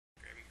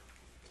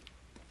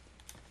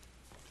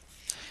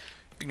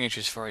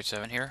Ignatius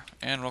 487 here,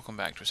 and welcome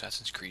back to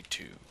Assassin's Creed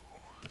 2.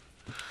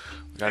 We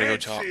gotta go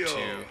talk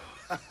to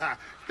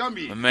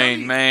the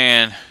main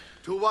man,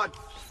 To what?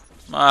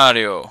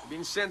 Mario,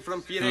 Been sent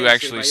from who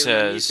actually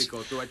says,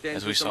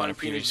 as we saw in a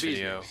previous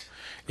video,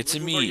 it's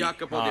me,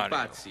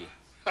 Mario.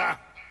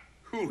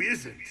 Who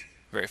isn't?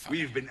 Very funny.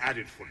 We've been at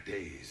it for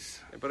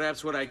days. And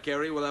perhaps what I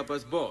carry will help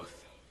us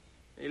both.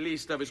 At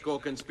least of his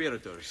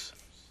co-conspirators.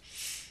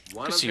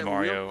 You can see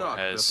Mario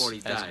as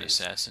an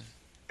assassin.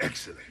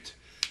 Excellent.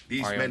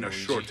 These Mario men are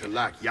Luigi. sure to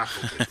lack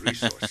Jakob's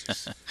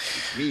resources.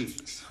 Which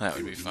means That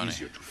would it be will funny.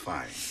 easier to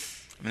find.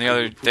 I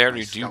mean, they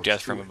already do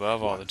death from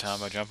above all the time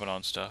by jumping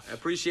on stuff. I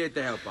appreciate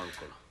the help,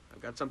 Uncle. I've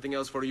got something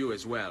else for you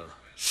as well.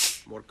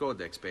 More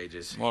Codex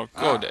pages. More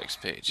Codex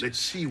pages. Let's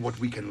see what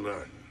we can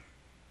learn.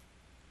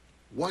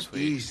 What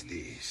Sweet. is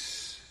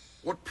this?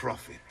 What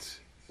profit?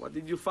 What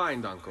did you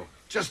find, Uncle?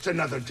 Just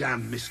another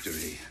damn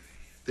mystery.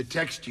 The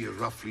text here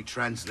roughly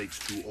translates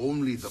to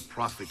only the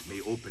prophet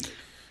may open it.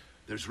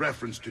 There's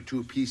reference to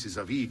 2 pieces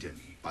of Eden,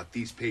 but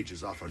these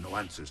pages offer no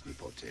answers,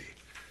 Nipote.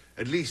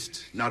 At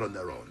least, not on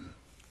their own.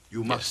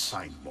 You must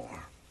find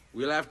more.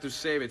 We'll have to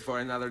save it for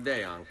another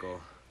day,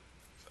 Uncle.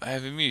 I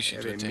have a mission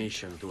Have to a attend.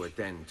 mission to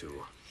attend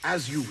to.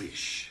 As you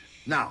wish.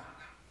 Now,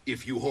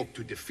 if you hope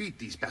to defeat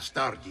these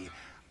bastardi,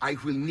 I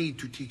will need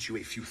to teach you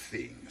a few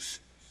things.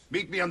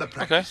 Meet me on the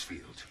practice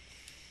field.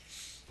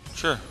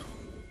 Sure.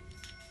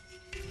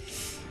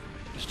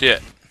 Let's do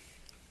it.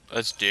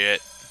 Let's do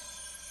it.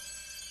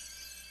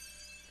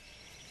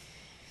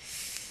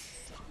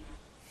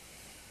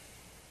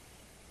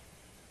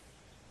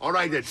 All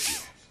right,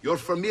 Ezio. You're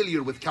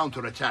familiar with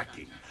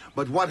counterattacking,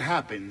 but what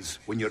happens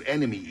when your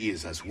enemy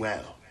is as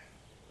well?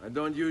 I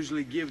don't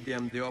usually give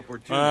them the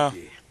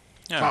opportunity.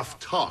 Yeah. Tough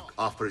talk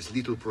offers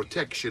little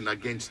protection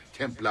against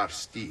Templar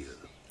steel.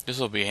 This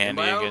will be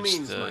handy by all against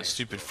means, the Maestro.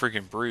 stupid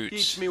freaking brutes.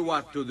 Teach me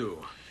what to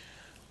do.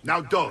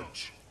 Now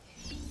dodge.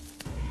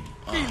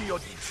 Figlio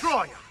di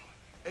Troia!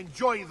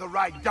 Enjoy the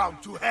ride down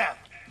to hell!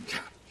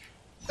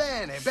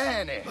 Bene,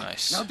 bene.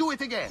 Nice. Now do it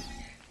again.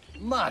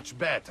 Much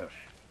better.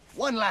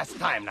 One last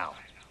time now.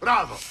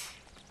 Bravo.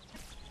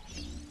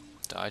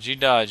 Dodgy,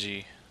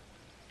 dodgy.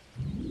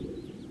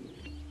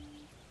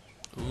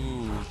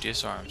 Ooh,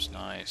 disarm's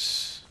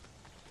nice.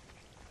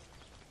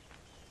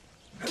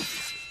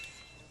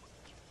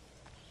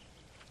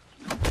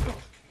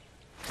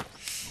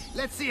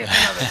 Let's see it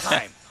another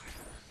time.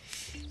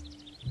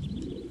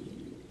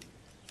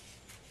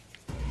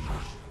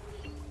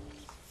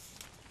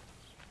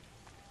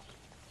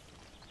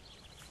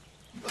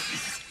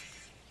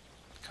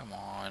 Come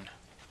on.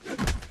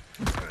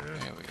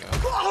 There we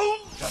go.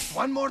 Just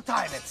one more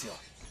time, Ezio.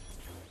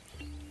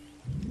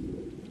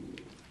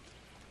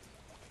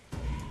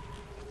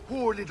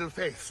 Poor little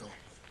Faso,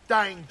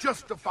 dying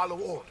just to follow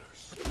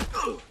orders.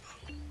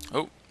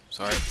 Oh,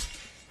 sorry.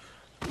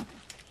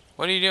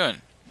 What are you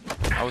doing?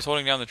 I was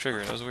holding down the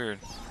trigger. That was weird.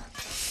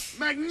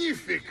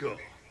 Magnifico.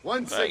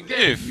 Once again,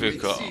 you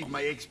Magnifico. exceed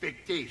my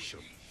expectation.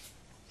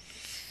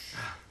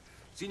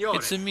 Signore,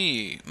 It's a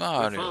me, we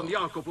found Mario.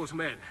 Jacopo's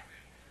men.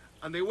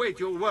 And they wait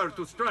your word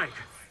to strike.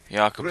 Relay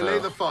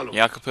the Jacopo. following.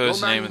 Jacopo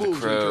is no the man name of the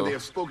moves until crow. they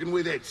have spoken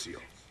with Ezio. As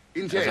I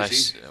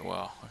Intesi,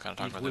 well, I kind of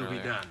talked It about will that be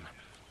earlier. done.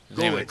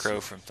 The name go of the crow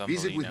Ezio. from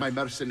Visit with my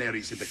Thumbelina.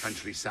 mercenaries in the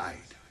countryside.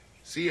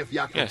 See if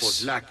Jacopo's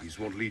Yes. lackeys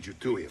won't lead you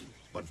to him.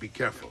 But be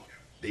careful.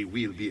 They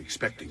will be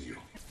expecting you.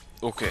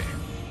 Okay,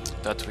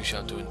 that we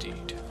shall do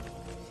indeed.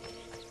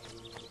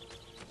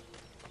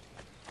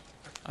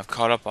 I've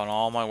caught up on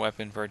all my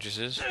weapon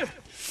purchases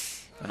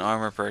and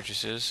armor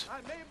purchases,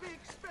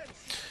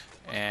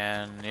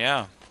 and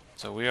yeah,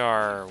 so we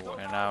are,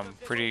 and I'm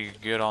pretty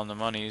good on the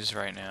monies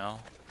right now.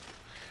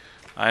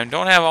 I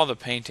don't have all the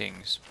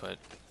paintings, but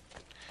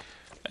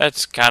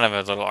that's kind of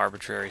a little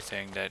arbitrary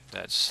thing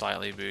that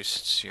slightly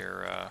boosts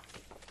your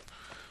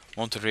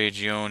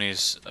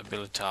Monterigione's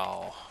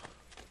abilità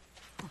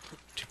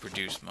to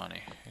produce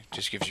money. It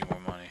just gives you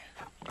more money.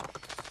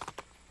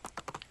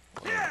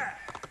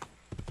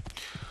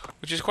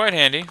 Which is quite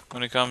handy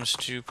when it comes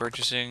to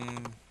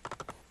purchasing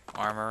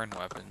armor and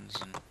weapons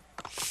and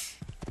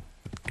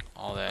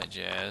all that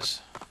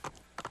jazz.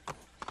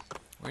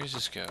 Where does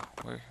this go?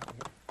 We're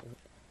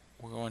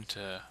going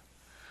to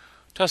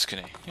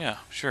Tuscany. Yeah,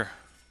 sure.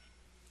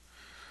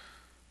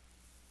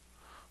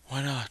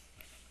 Why not?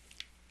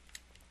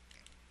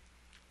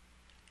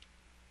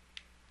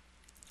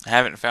 I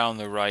haven't found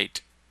the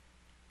right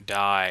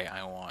dye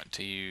I want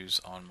to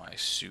use on my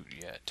suit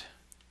yet.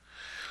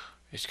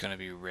 It's gonna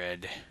be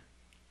red.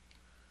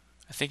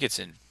 I think it's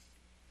in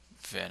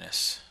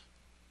Venice.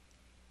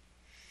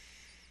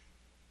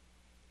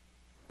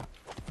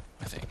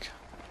 I think.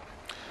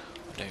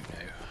 I don't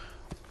know.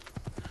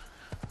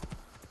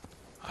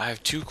 I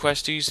have 2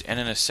 questies and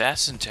an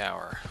assassin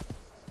tower.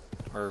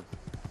 Or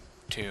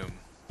tomb.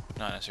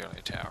 Not necessarily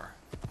a tower.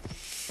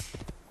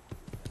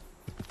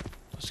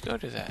 Let's go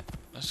to that.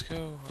 Let's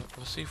go.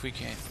 We'll see if we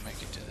can't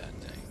make it to that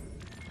thing.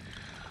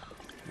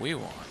 We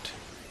want.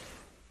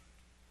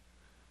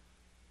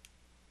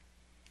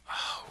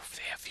 Oh,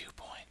 they have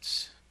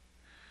viewpoints.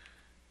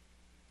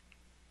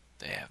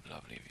 They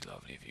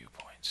lovely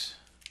viewpoints.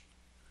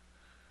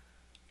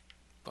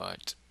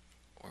 But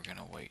we're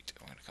gonna wait.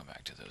 We're gonna come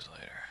back to those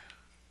later.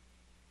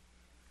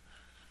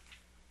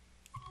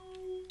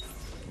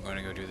 We're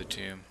gonna go do the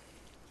tomb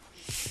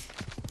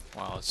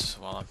while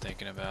I'm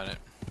thinking about it.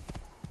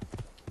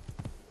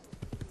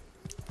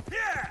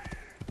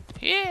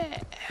 Yeah.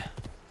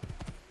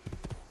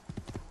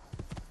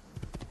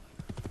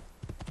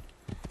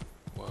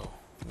 Whoa.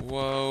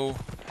 Whoa.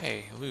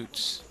 Hey,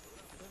 loots.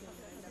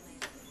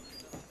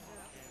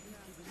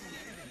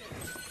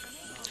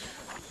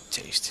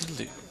 Tasty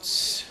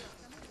loots.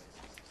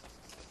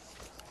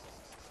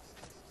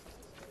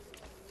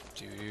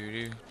 Do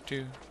do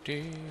do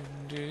do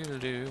do do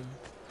do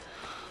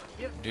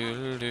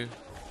do do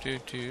do do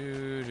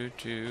do do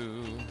do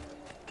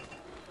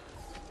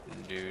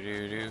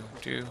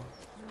do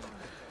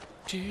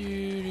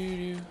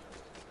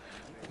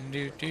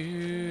do do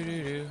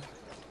do.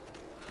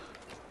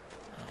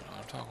 I don't know what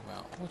I'm talking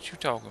about. What you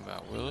talking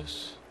about,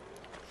 Willis?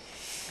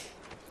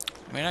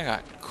 I mean, I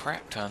got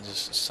crap tons of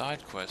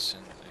side quests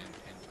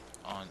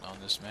on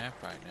this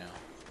map right now.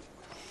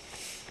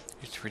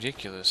 It's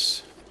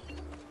ridiculous.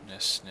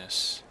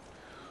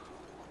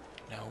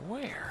 Now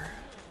where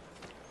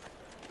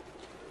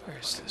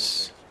is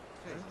this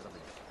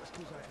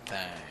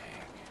thing?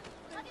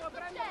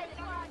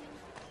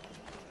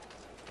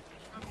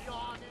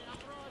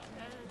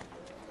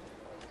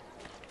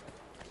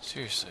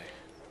 Seriously,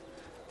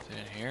 is it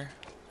in here?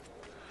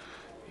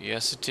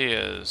 Yes, it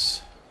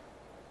is.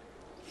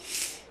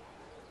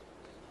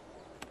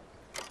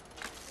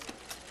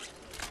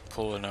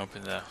 Pulling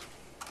open the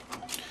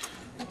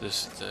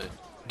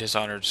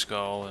dishonored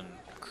skull and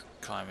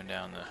climbing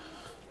down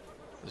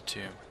the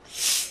tomb.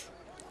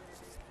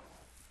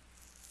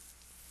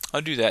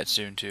 I'll do that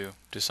soon too.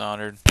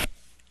 Dishonored.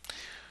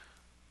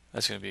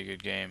 That's gonna be a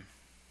good game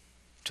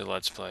to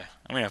let's play.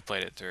 I mean, I've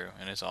played it through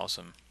and it's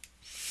awesome.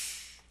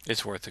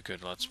 It's worth a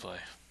good let's play.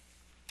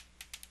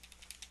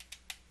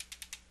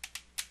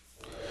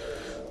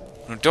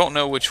 I don't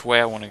know which way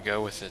I want to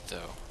go with it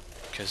though,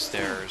 because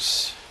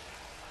there's,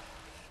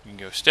 you can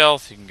go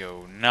stealth, you can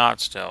go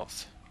not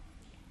stealth.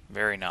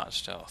 Very not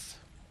stealth.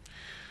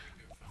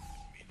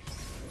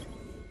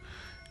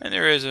 And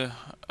there is a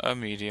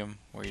medium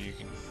where you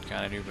can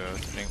kind of do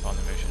both, depending upon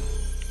the mission.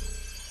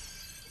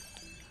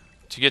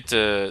 To get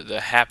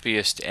the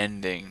happiest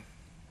ending,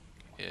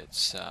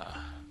 it's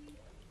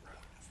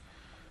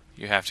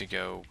you have to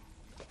go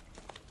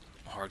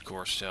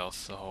hardcore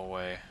stealth the whole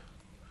way,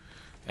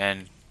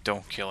 and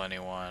don't kill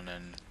anyone,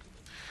 and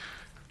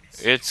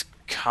it's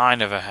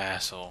kind of a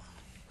hassle.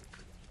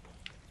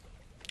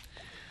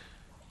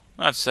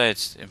 Not to say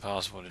it's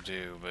impossible to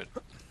do, but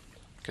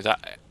because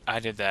I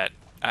did that.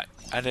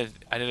 I did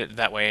it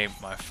that way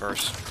my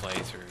first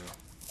playthrough,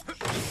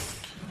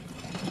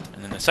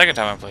 and then the second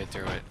time I played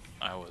through it,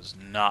 I was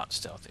not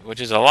stealthy,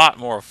 which is a lot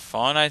more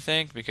fun, I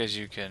think, because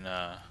you can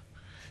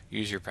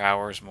use your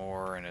powers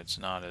more, and it's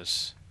not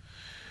as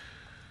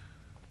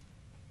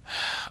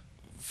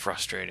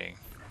frustrating,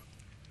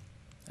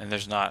 and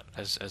there's not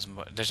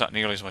there's not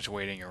nearly as much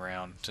waiting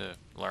around to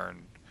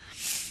learn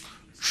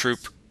troop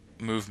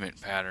movement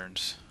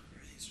patterns.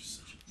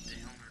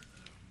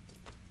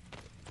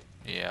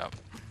 Yeah.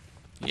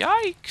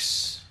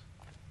 Yikes!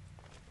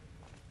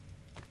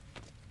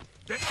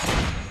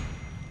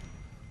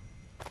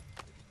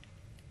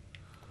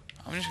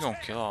 I'm just gonna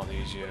kill all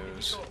these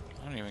yos.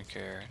 I don't even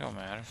care. It don't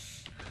matter.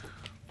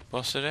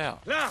 Bust it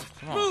out.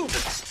 Come on.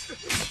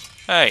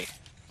 Hey!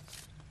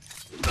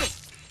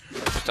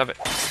 Stop it.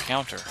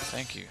 Counter.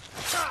 Thank you.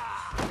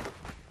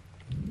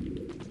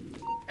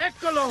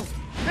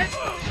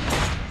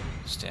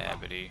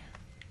 Stabbity.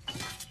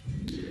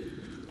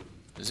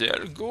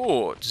 Sehr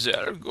gut,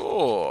 sehr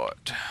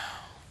gut.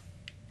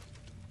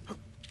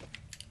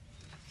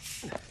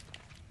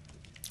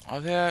 Are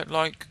there,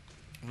 like,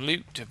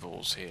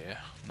 lootables here?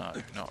 No,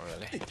 not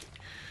really.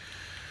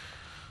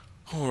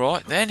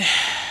 Alright then.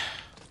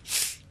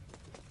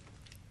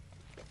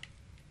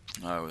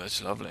 Oh,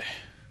 that's lovely.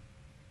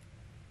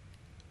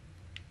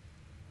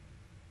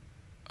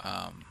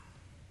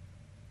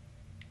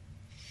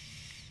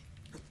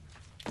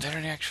 Is there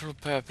any actual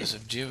purpose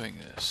of doing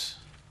this?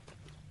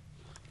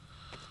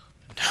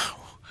 No.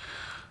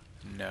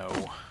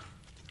 No.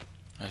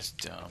 That's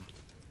dumb.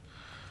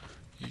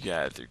 You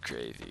guys are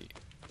crazy.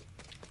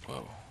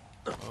 Whoa.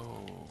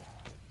 Whoa.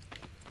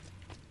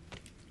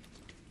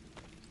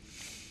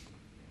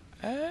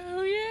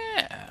 Oh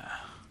yeah.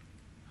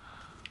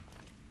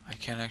 I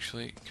can't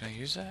actually, can I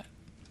use that?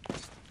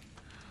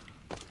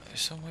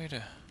 There's some way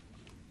to,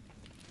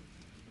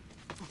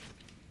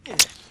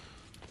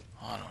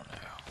 I don't know.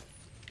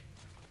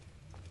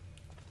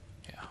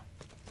 Yeah.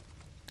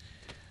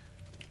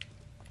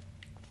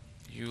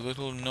 You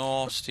little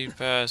nasty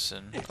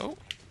person. Oh.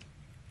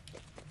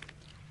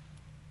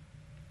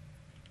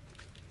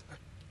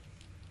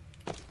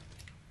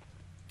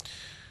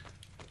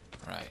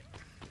 Right.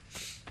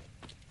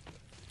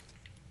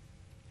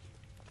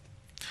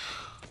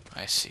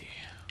 I see.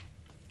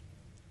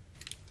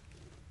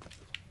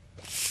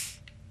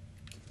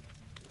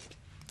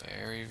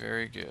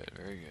 very good,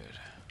 very good.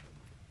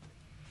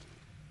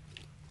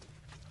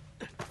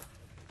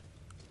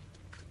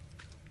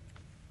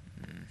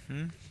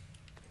 Mm-hmm.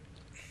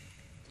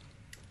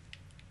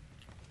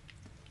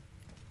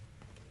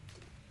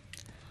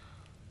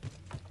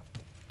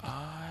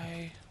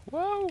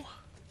 Whoa!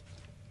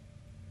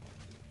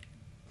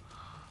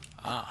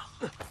 Ah,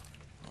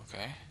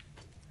 okay.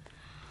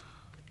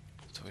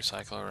 So we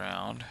cycle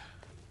around.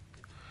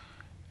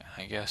 And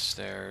I guess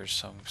there's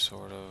some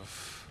sort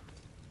of...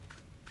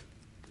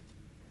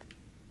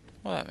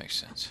 Well, that makes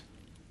sense.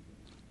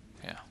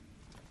 Yeah.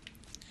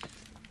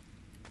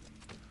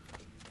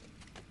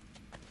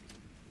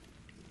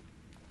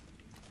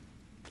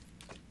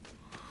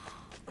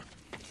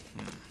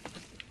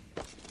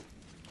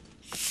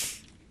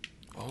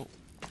 Oh,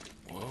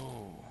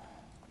 whoa.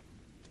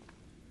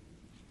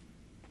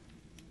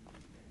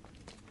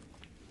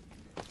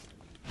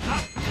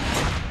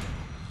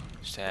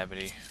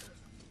 Stabity.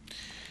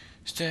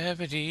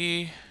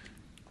 Stabity.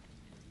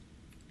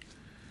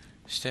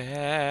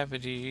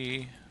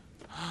 Stabity.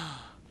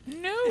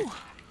 No!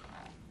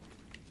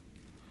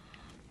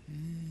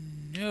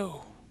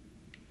 No.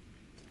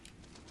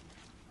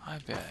 I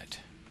bet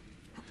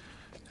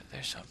that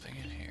there's something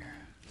in here.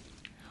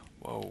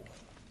 Whoa.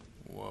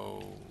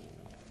 Whoa.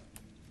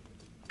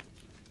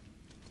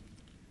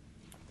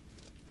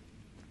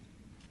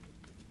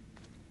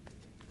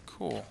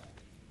 Cool.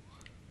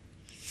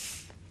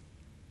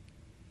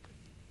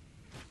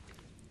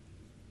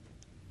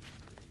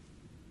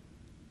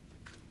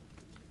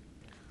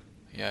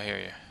 Yeah, I hear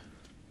you.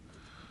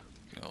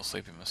 Getting a little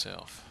sleepy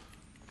myself.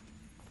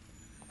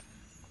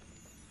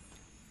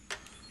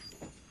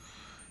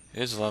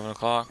 It is 11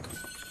 o'clock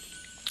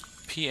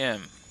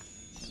p.m.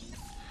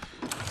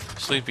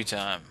 Sleepy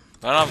time.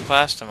 But I don't have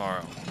class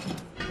tomorrow.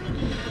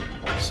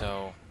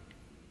 So,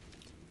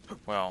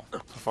 well,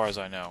 as far as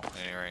I know, at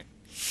any rate.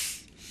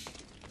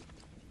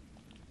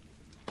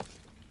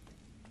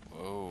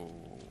 Whoa.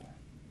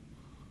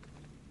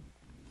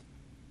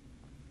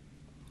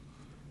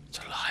 It's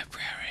a library.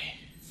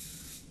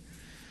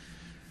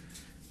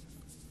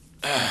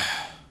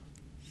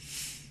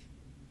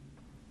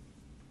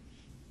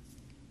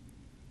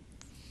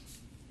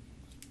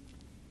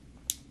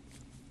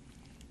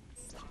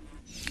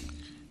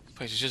 This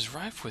place is just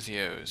rife with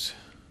yos.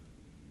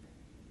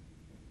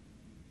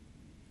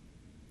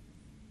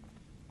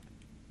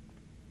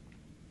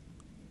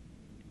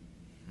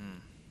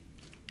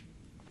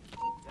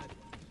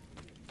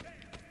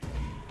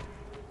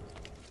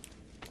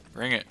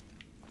 Bring it.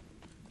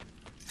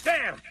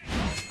 There!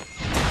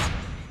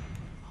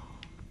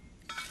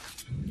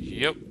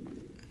 Yep.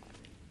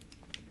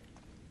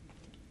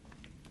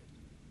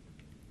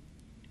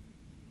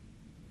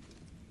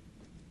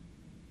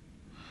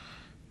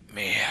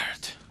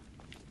 Merde.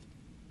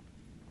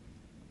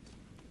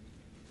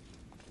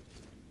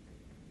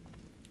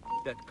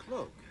 That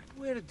cloak,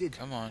 where did...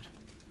 Come on.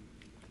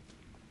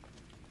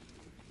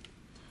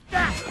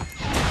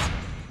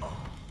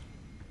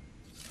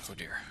 Oh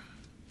dear.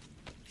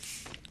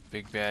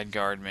 Big bad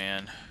guard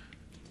man.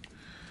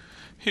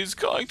 He's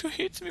going to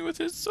hit me with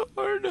his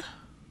sword.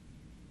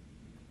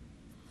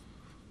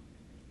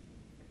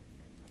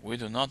 We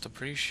do not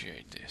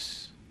appreciate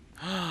this.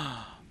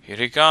 Here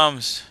he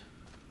comes.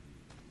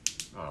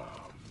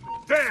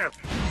 There!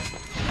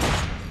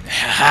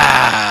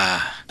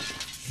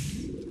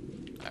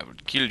 I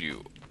would kill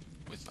you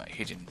with my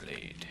hidden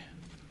blade.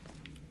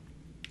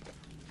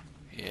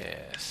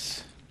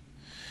 Yes.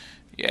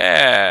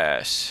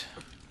 Yes.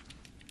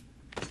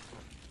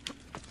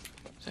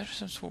 Is there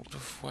some sort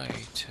of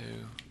way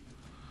to,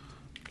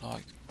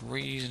 like,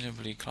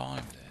 reasonably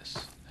climb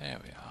this? There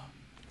we are.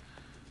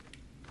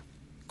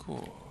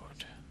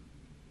 Good.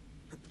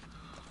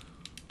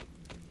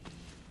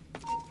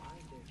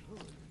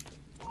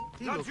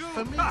 He looks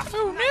familiar.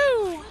 Oh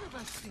no! Where have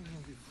I seen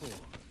him before?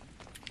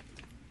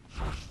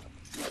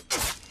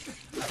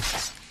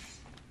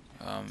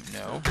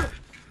 No.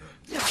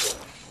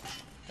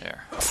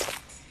 There.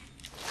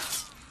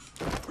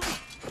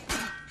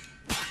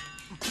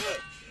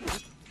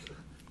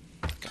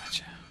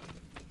 Gotcha.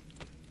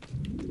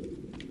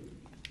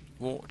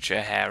 Watch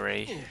ya,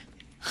 Harry.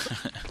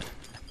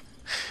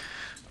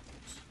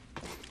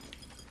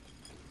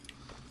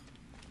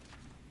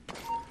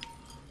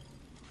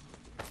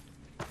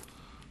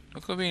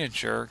 Look at being a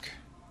jerk.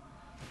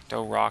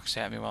 Throw rocks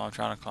at me while I'm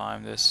trying to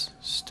climb this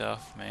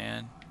stuff,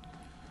 man.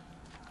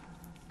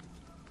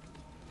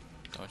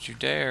 Don't you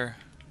dare.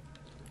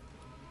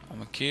 I'm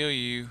gonna kill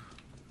you.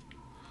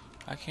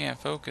 I can't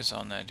focus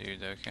on that dude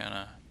though, can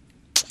I?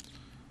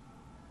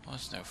 Well,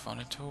 that's no fun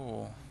at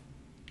all.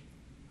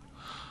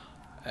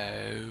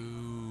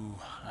 Oh,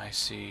 I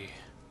see.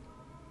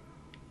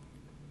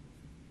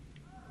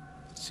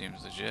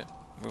 Seems legit.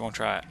 We're gonna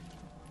try it.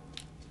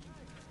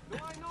 Do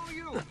I know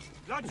you?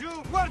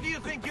 Laju, where do you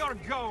think you're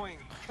going?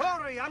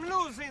 Hurry, I'm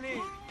losing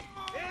it!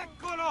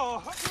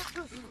 Eccolo!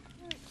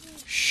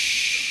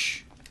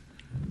 Shh.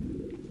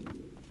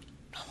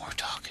 No more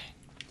talking.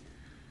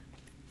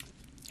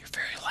 You're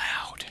very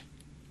loud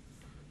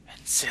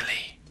and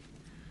silly.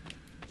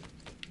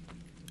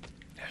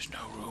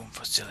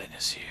 for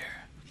silliness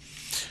here.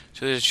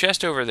 So there's a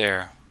chest over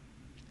there.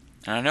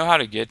 And I know how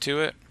to get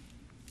to it.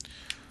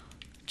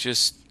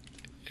 Just,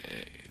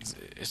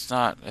 it's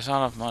not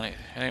enough money.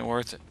 It ain't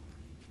worth it.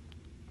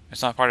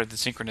 It's not part of the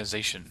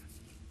synchronization.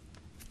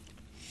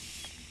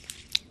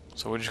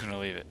 So we're just gonna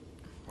leave it.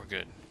 We're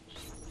good.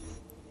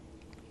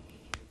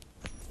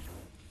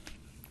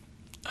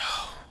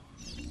 Oh.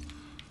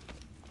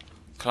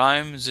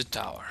 Climb the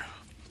tower.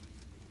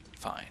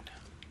 Fine.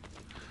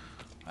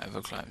 I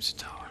will climb the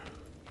tower.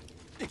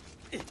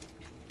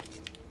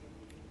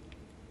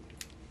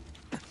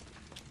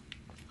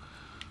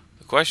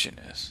 The question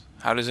is,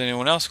 how does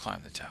anyone else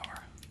climb the tower?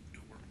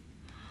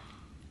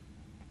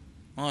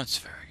 Well, that's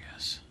fair, I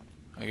guess.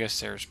 I guess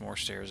there's more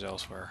stairs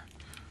elsewhere.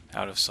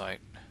 Out of sight.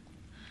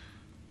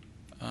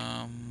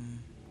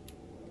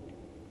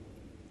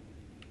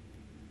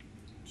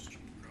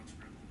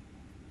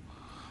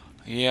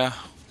 Yeah,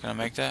 can I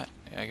make that?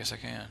 Yeah, I guess I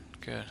can.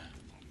 Good.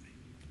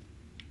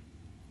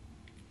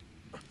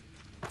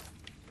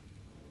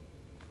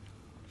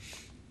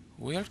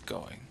 We're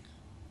going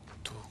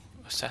to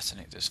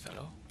assassinate this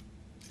fellow.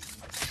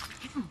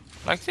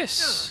 Like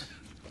this.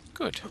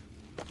 Good.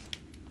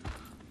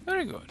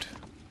 Very good.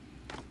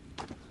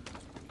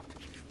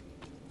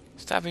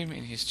 Stab him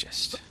in his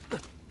chest.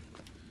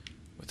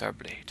 With our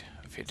blade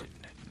of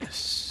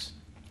hiddenness.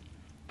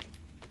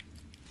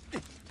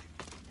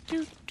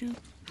 Doot doot.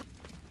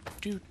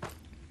 Doot.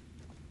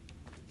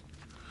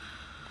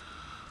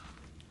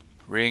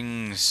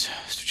 Rings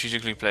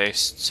strategically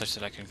placed such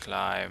that I can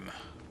climb.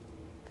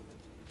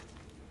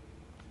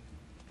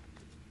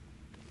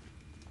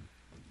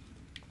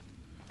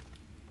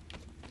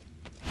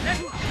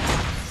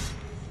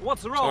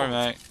 What's wrong? Sorry,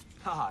 mate.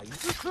 Ah,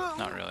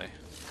 Not really.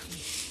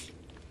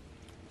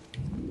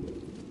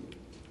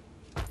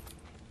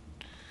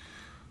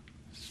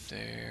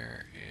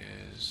 There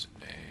is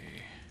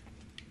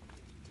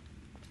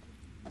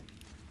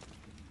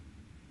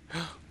a...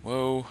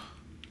 Whoa.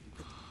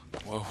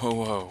 Whoa, whoa,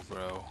 whoa,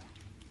 bro.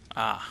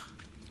 Ah.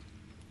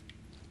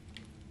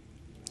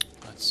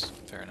 That's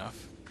fair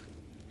enough.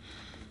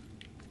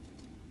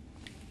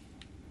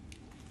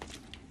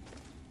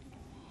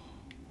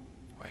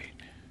 Wait.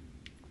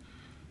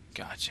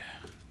 Gotcha.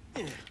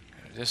 Go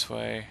this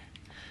way.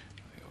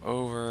 Go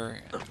over.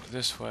 Go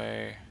this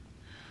way.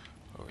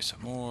 Over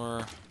some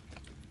more.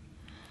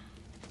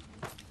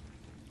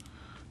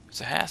 It's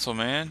a hassle,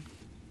 man.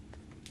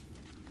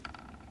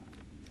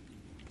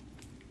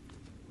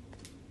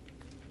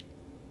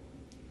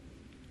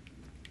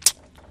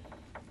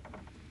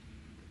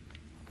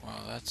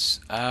 Well,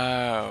 that's...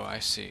 Oh, I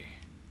see.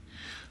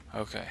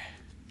 Okay.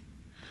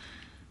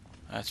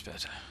 That's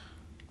better.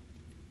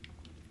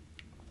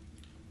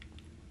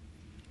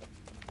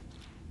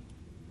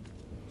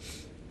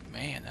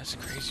 Man, that's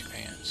crazy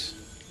pants.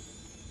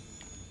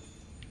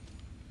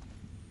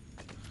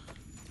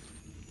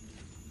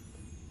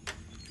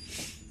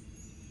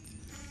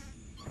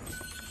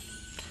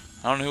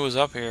 I don't know who was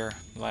up here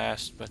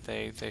last, but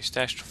they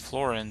stashed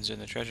florins in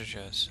the treasure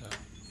chest, so...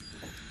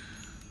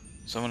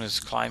 Someone as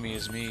climby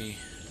as me.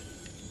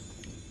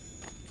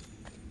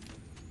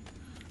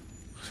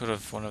 Sort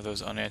of one of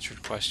those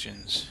unanswered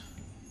questions.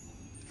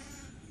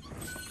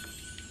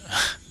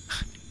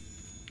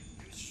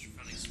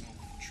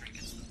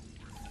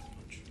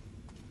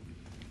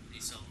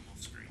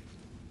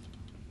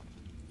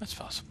 That's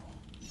possible.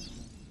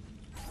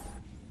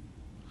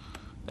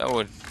 That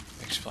would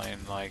explain,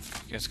 like,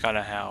 it's kind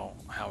of how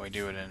we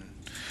do it in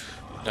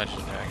Dungeons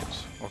and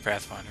Dragons or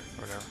Pathfinder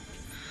or whatever.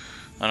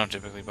 I don't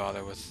typically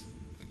bother with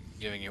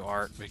giving you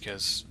art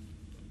because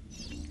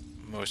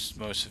most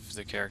of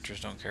the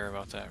characters don't care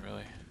about that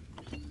really.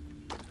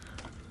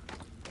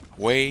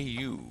 Way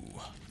you.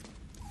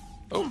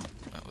 Oh,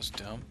 that was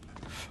dumb.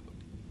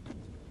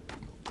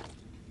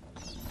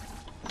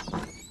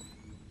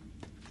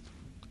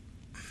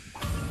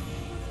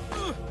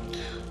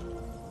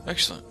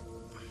 Excellent.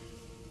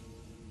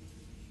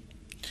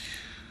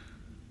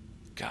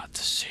 Got the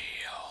seal.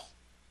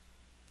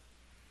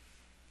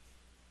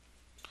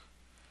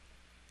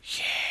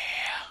 Yeah.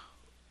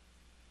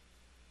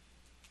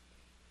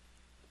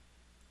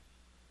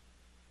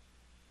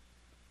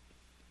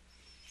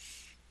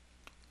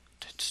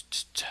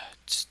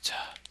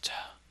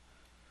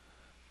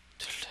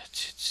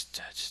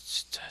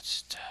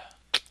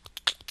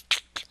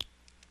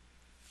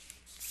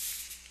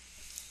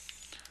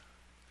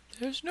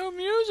 There's no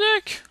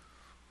music!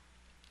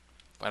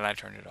 But I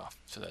turned it off,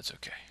 so that's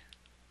okay.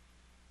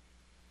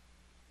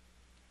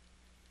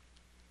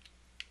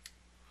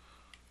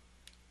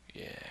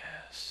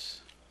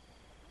 Yes.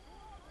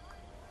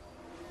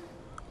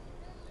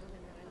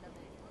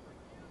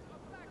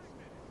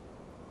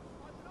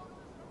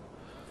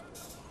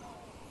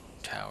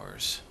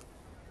 Towers.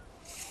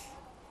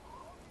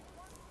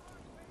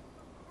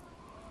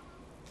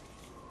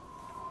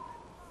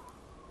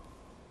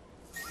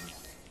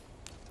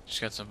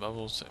 Just got some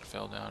bubbles that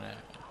fell down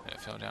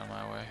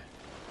my way.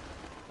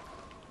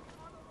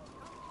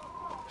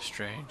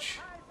 Strange.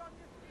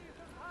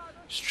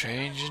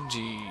 Strange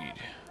indeed.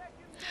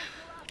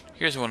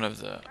 Here's one of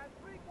the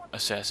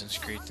Assassin's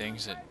Creed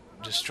things that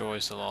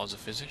destroys the laws of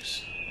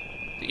physics.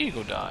 The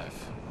eagle dive.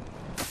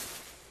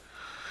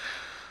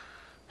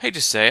 Hate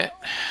to say it,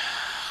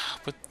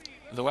 but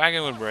the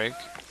wagon would break.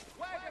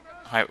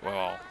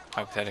 Well,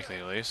 hypothetically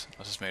at least.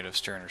 Unless it's made of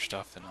sterner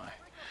stuff than I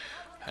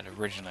had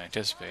originally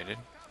anticipated.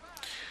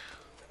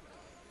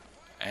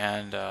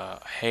 And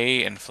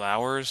hay and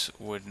flowers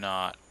would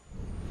not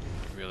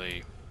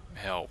really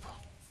help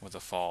with a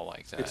fall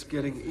like that. It's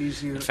getting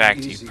easier. In fact,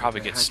 and you'd easier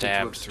probably to get hack into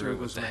stabbed through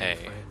with Abstergo's the hay.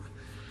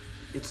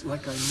 mainframe. It's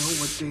like I know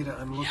what data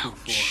I'm looking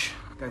Ouch.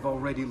 for. Like I've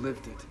already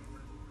lived it.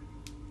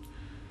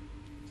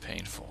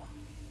 Painful.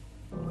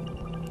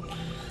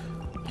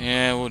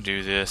 Yeah, we'll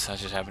do this. I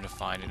just happen to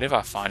find it. If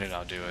I find it,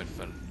 I'll do it,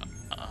 but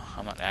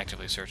I'm not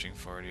actively searching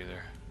for it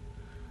either.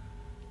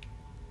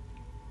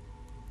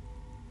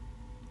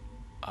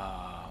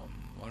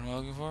 What am I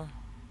looking for?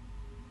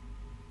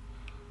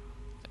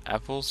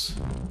 Apples?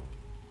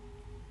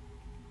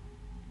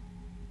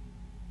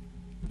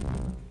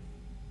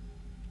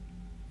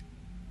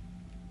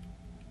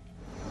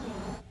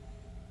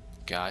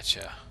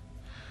 Gotcha.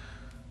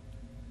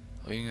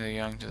 Leading the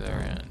young to their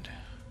end.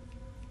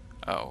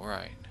 Oh,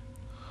 right.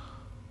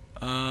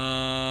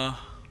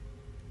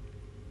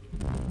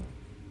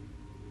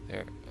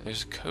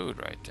 There's a code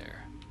right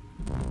there.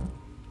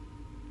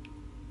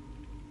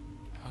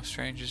 How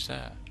strange is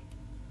that?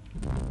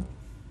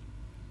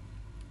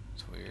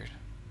 It's weird.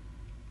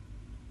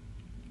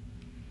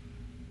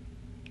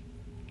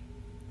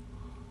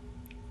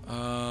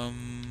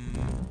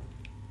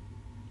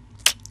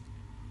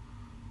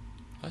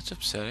 That's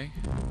upsetting.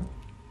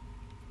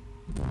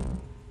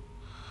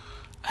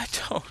 I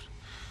don't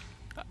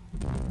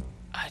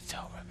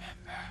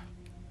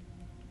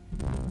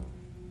remember.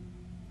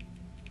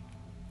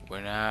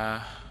 When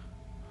I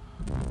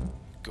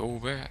go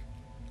back,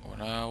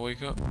 when I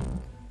wake up,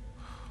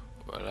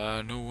 but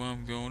I know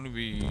I'm gonna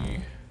be.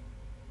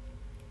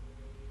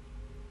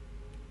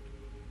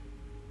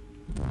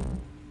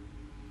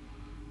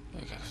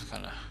 Like I was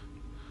kinda.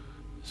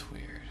 It's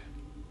weird.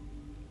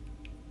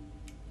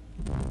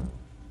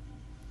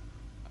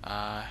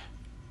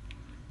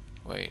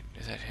 Wait,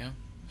 is that him?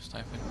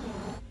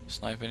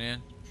 Sniping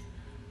in?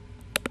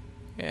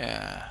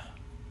 Yeah.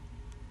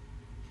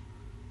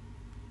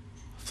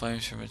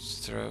 Flames from its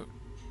throat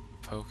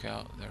poke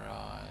out their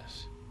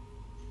eyes.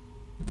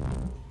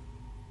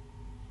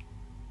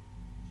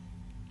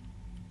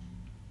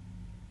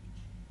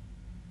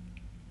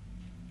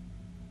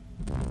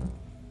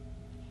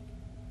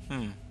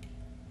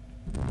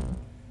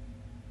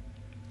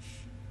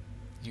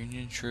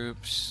 Union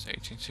troops,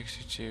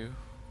 1862.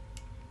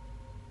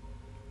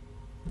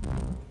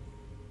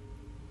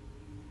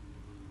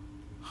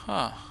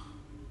 Huh.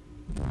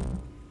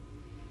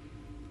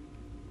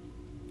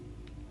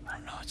 I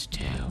don't know what to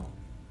do.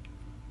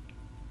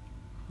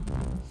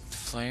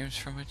 Flames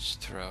from its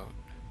throat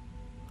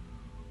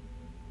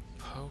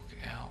poke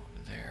out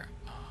their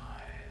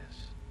eyes.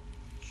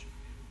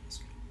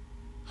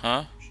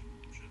 Huh?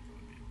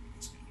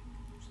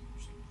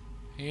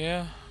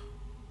 Yeah.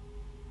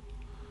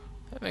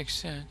 That makes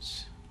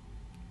sense.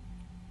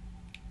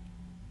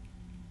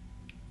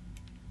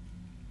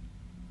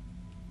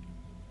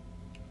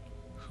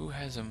 Who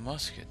has a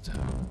musket,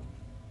 though?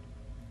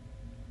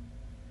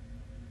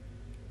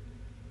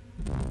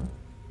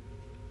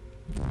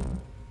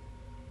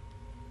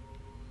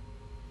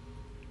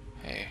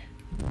 Hey.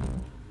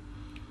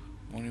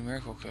 More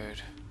numerical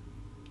code.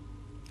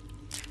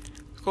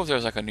 It's cool if there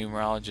was like a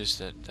numerologist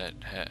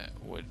that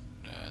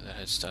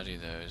had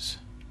studied those.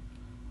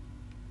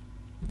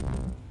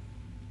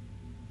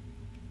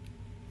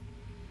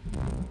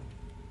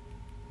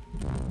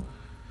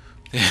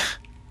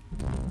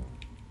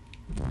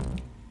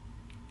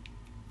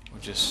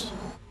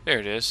 There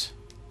it is.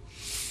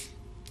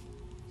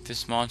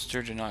 This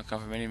monster did not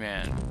come from any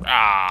man.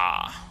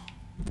 Ah!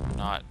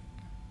 Not.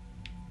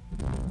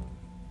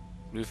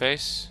 Blue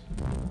face?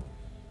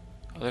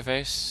 Other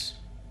face?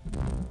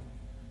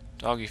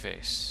 Doggy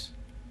face.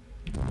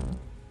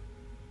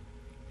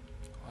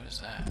 What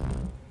is that?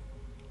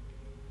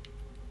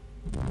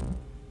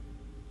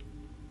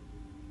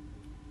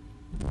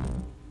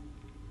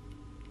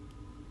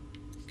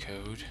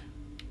 Code.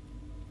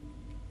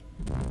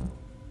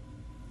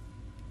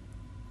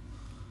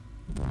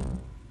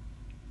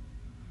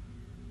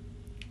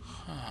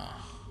 Huh.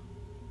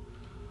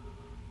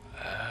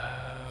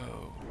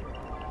 Oh.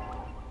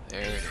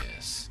 There it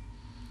is.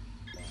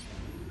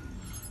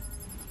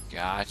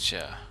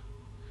 Gotcha.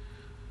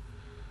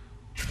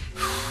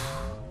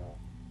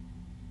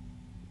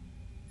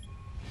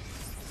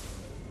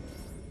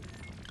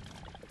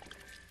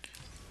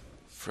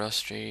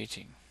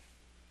 Frustrating.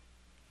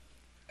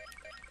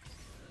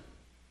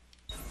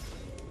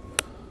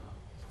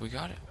 We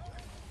got it.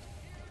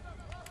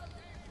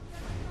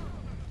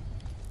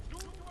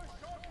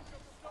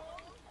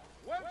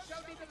 When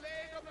shall be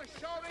delayed on the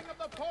shoring of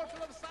the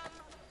portal of sun?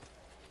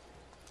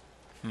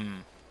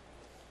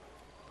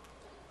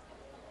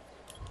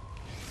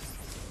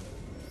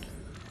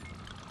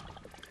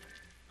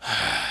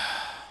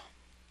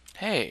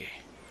 Hey.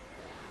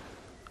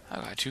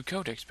 2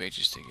 Codex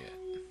pages to get.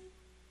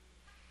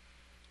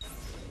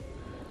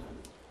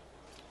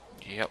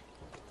 Yep.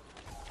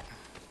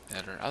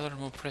 There are other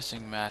more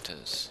pressing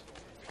matters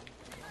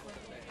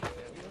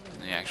than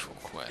the actual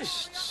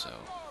quest, so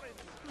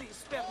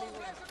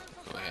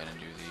go ahead and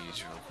do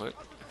these real quick.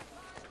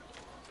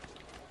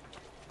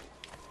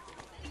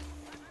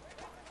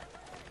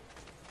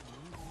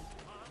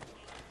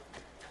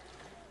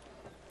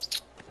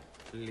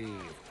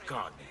 Leave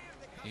God.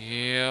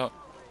 Yep.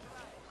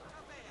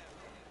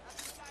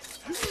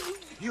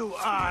 You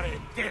are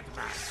a dead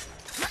man.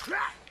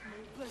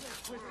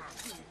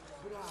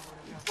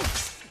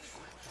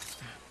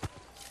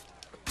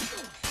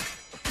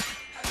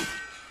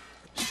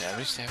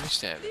 Stabby, stabby,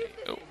 stabby.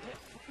 Oh.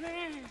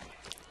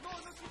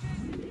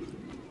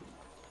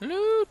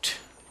 Loot!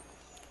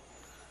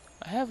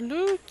 I have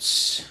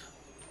loots.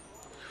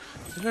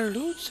 There are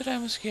loots that I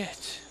must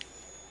get.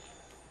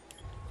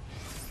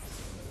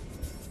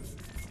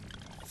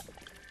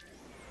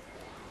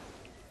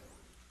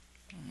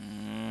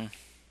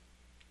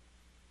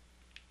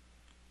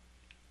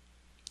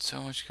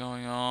 So much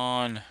going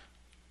on.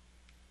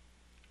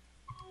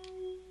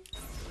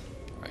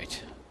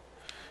 Right.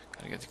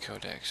 Gotta get the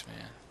Codex,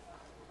 man.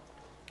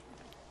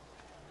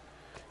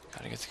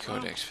 Gotta get the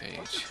Codex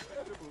page.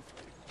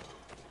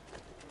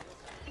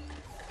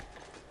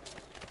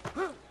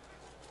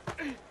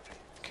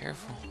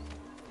 Careful.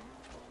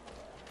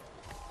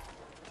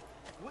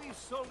 We've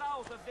sold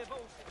out of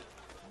devotion.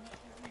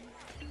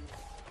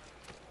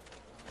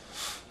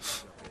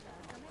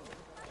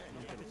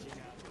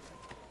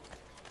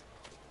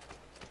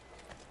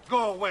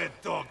 Go away,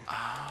 dog.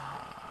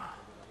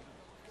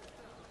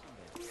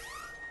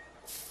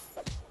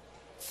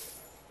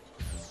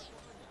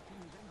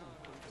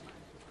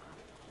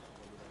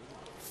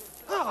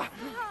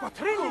 What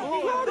really?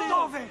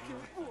 Dove!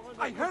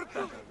 I heard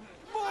that.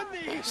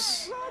 Money!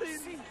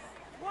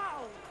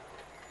 Wow!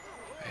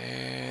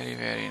 Very,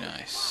 very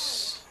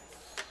nice.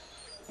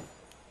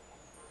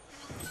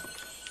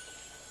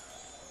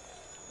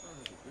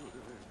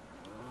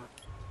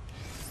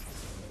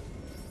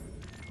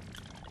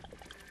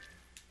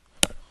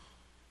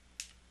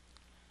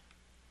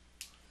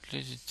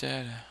 Digit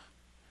data.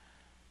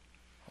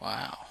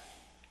 Wow.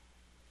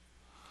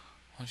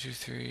 1, 2,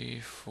 3,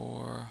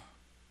 4.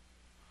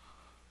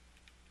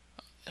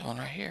 There's one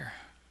right here.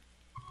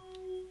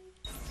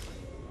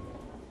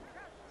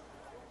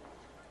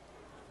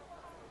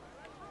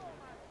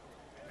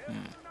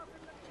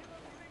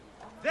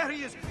 There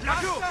he is!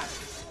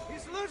 Master!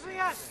 He's losing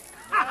us!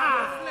 Ha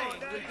ha!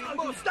 Will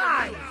be most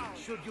die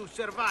should you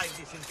survive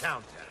this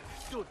encounter.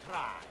 Do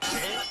try.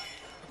 Eh?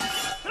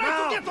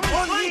 Try to get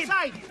on the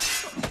side!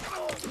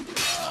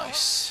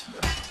 Nice.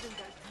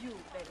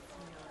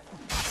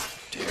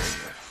 Dare you.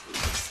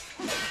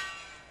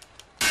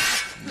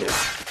 No.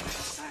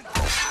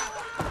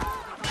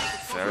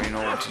 Very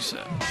know what you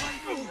said.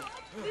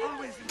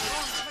 Always in the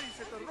wrong place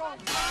at the wrong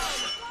time.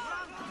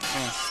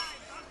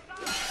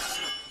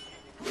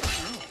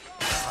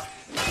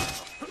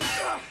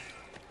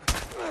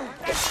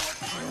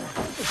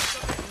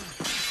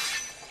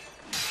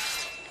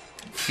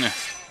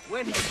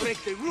 When you break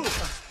the roof,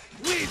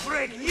 we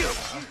break you!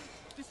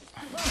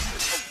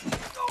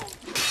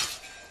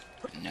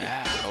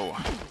 No.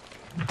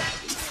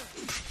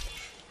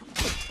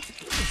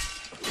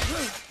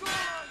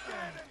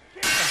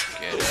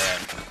 Get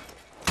him.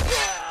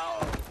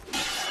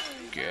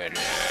 Get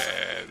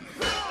him.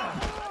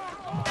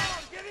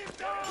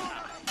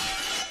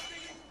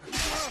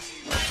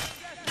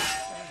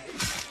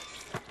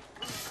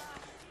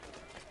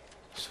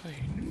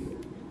 Sweet.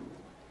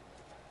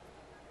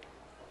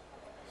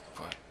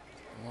 But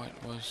what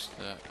was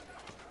the...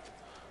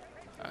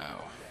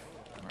 Oh.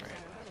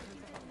 Right.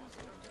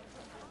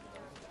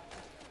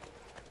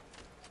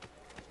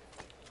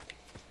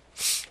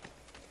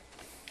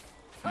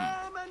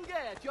 Come and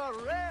get your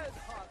red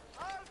hot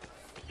heart.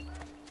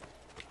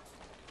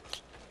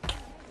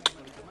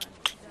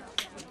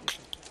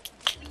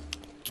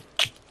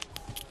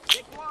 The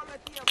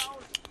quality of our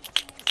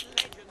is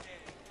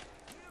legendary.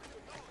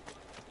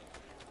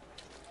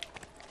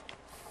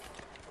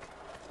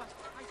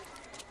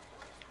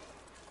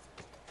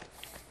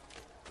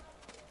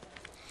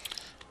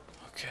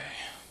 Okay.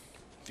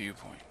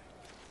 Viewpoint.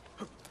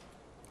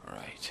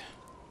 Right.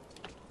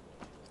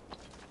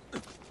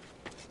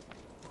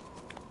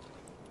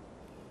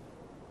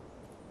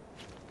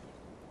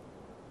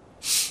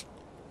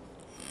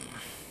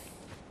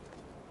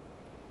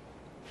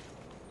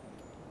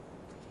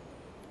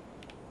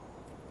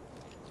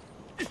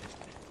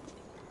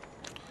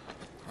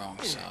 Wrong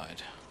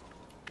side.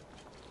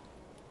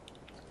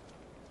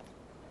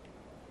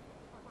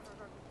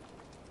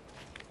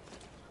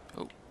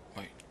 Oh,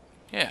 wait.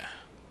 Yeah.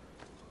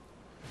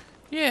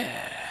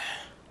 Yeah.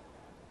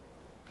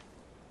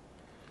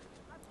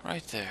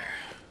 Right there.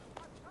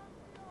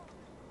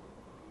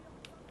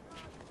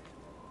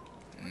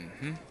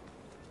 Mm-hmm.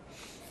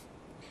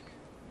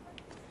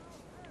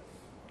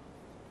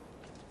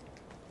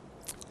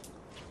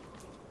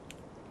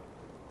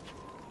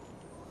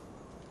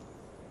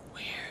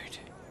 Weird.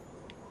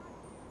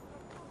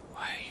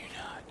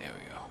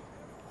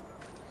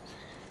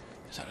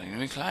 Can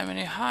we climb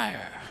any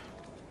higher?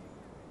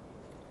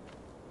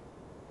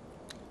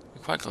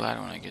 I'm quite glad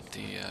when I get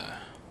the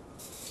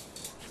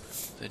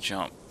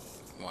jump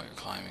while you're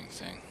climbing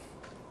thing.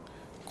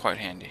 Quite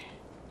handy.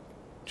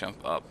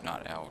 Jump up,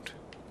 not out.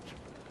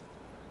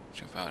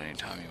 Jump out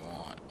anytime you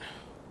want.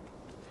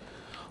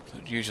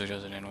 It usually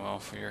doesn't end well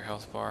for your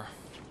health bar.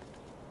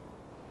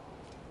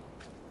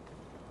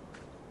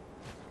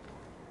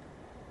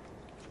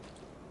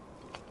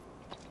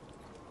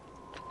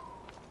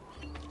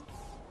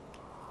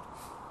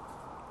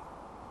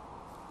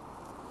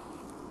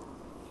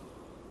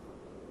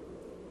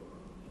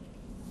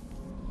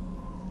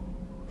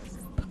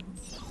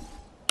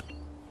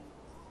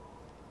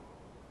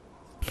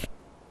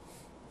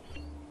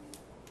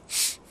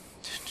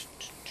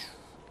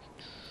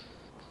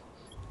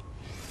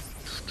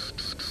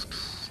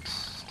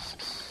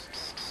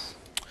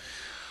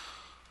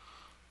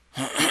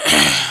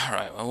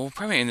 Alright, well, we'll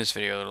probably end this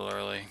video a little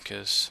early,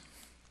 because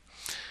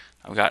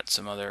I've got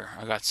some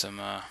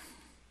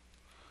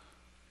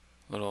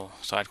little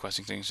side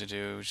questing things to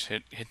do. Just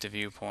hit the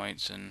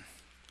viewpoints and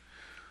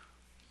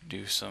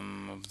do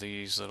some of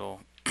these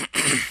little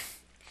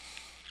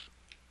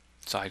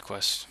side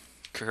quests,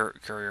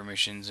 courier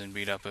missions, and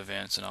beat up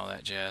events and all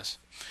that jazz.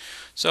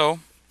 So,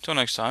 till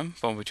next time,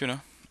 Bumblebee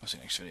Tuna. I'll see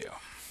you next video.